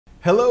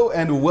Hello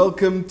and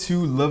welcome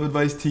to Love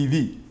Advice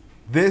TV.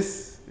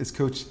 This is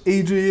Coach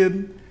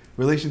Adrian,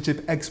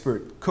 relationship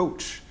expert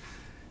coach,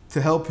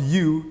 to help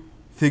you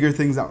figure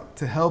things out,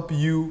 to help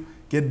you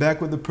get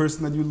back with the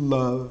person that you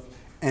love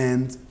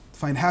and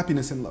find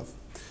happiness in love,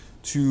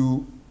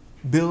 to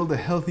build a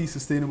healthy,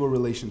 sustainable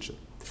relationship.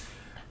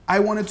 I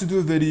wanted to do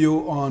a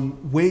video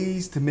on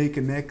ways to make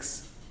an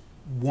ex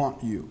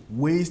want you,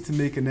 ways to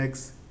make an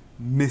ex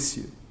miss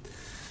you,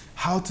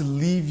 how to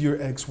leave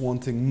your ex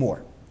wanting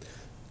more.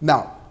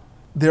 Now,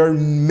 there are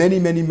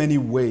many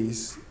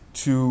ways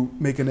to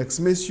make an ex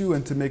miss you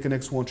and to make an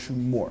ex want you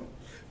more.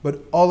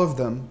 But all of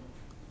them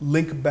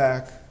link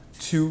back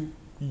to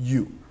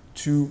you,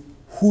 to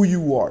who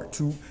you are,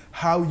 to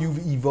how you've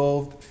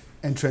evolved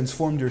and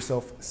transformed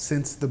yourself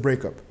since the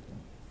breakup.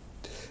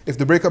 If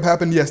the breakup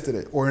happened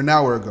yesterday or an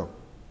hour ago,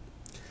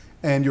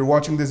 and you're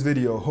watching this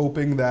video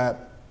hoping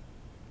that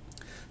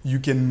you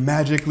can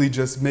magically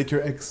just make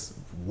your ex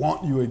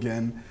want you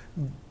again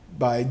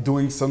by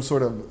doing some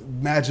sort of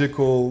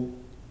magical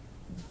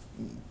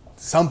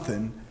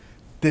something,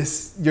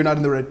 you're not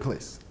in the right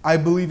place. I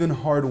believe in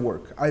hard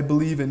work. I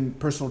believe in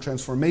personal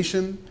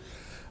transformation.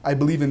 I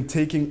believe in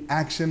taking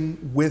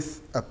action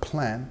with a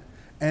plan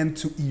and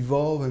to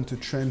evolve and to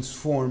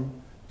transform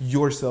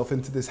yourself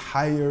into this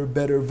higher,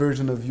 better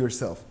version of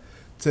yourself,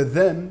 to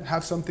then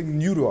have something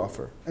new to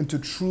offer and to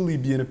truly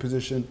be in a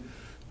position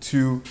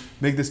to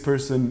make this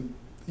person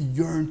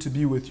yearn to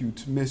be with you,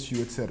 to miss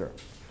you, etc.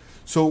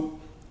 So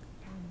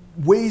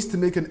ways to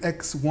make an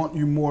ex want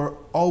you more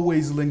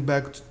always link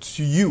back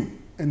to you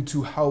and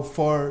to how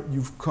far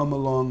you've come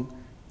along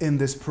in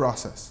this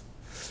process.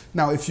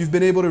 Now, if you've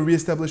been able to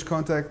reestablish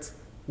contact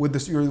with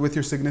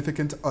your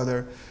significant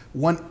other,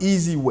 one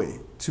easy way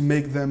to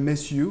make them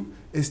miss you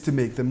is to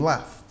make them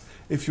laugh.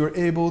 If you're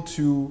able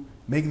to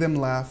make them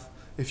laugh,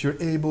 if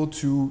you're able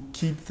to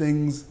keep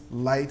things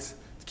light,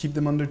 keep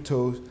them on their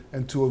toes,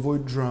 and to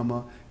avoid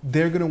drama,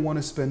 they're gonna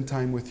wanna spend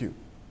time with you,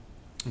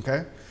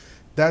 okay?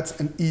 That's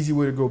an easy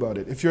way to go about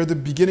it. If you're at the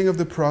beginning of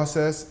the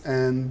process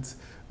and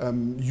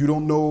you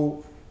don't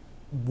know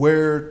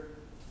where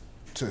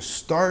to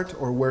start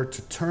or where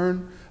to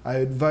turn, I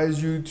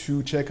advise you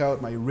to check out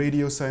my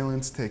radio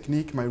silence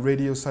technique, my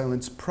radio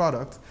silence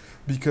product,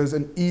 because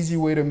an easy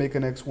way to make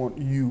an ex want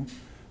you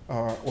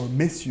or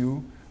miss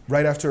you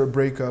right after a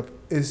breakup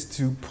is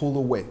to pull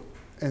away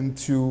and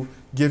to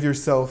give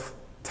yourself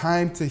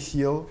time to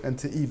heal and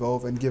to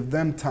evolve and give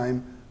them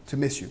time to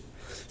miss you.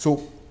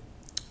 So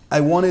I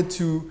wanted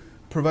to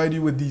provide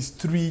you with these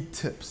 3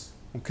 tips,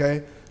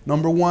 okay?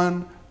 Number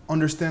 1,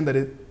 understand that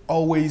it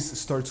always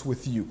starts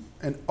with you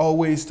and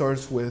always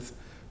starts with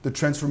the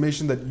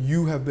transformation that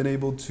you have been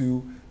able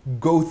to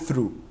go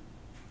through,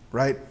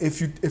 right? If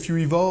you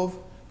evolve,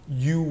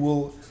 you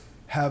will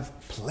have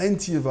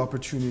plenty of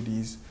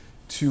opportunities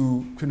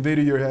to convey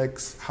to your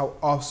ex how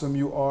awesome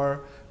you are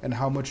and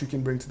how much you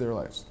can bring to their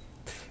lives.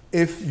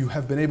 If you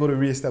have been able to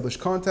reestablish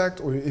contact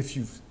or if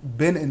you've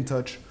been in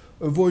touch,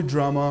 avoid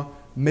drama,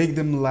 make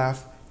them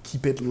laugh,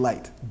 keep it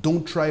light.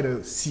 Don't try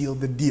to seal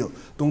the deal.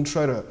 Don't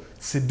try to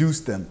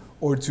seduce them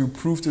or to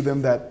prove to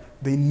them that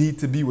they need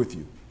to be with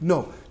you.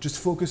 No, just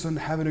focus on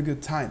having a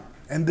good time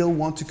and they'll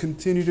want to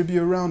continue to be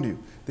around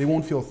you. They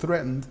won't feel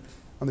threatened.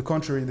 On the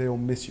contrary, they'll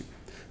miss you.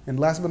 And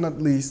last but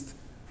not least,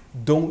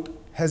 don't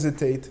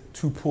hesitate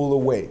to pull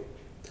away,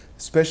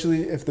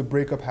 especially if the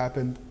breakup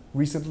happened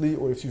recently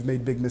or if you've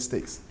made big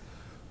mistakes.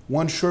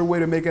 One sure way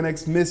to make an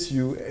ex miss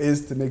you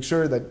is to make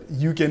sure that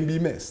you can be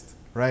missed,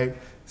 right?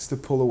 Is to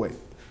pull away.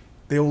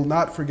 They will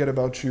not forget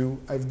about you.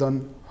 We've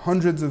done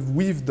hundreds of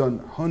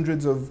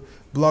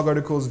blog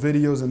articles,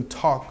 videos, and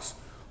talks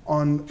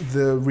on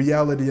the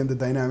reality and the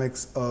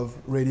dynamics of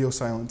radio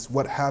silence,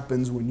 what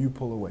happens when you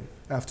pull away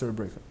after a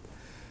breakup.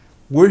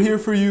 We're here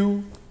for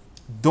you.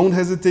 Don't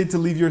hesitate to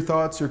leave your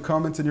thoughts, your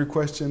comments, and your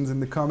questions in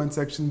the comment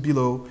section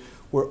below.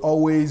 We're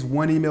always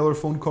 1 email or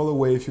phone call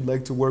away if you'd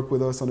like to work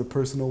with us on a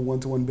personal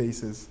one-to-one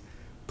basis.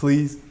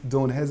 Please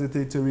don't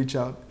hesitate to reach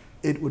out.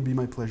 It would be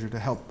my pleasure to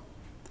help.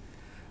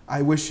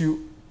 I wish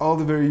you all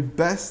the very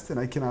best and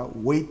I cannot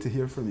wait to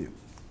hear from you.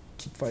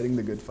 Keep fighting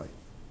the good fight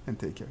and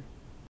take care.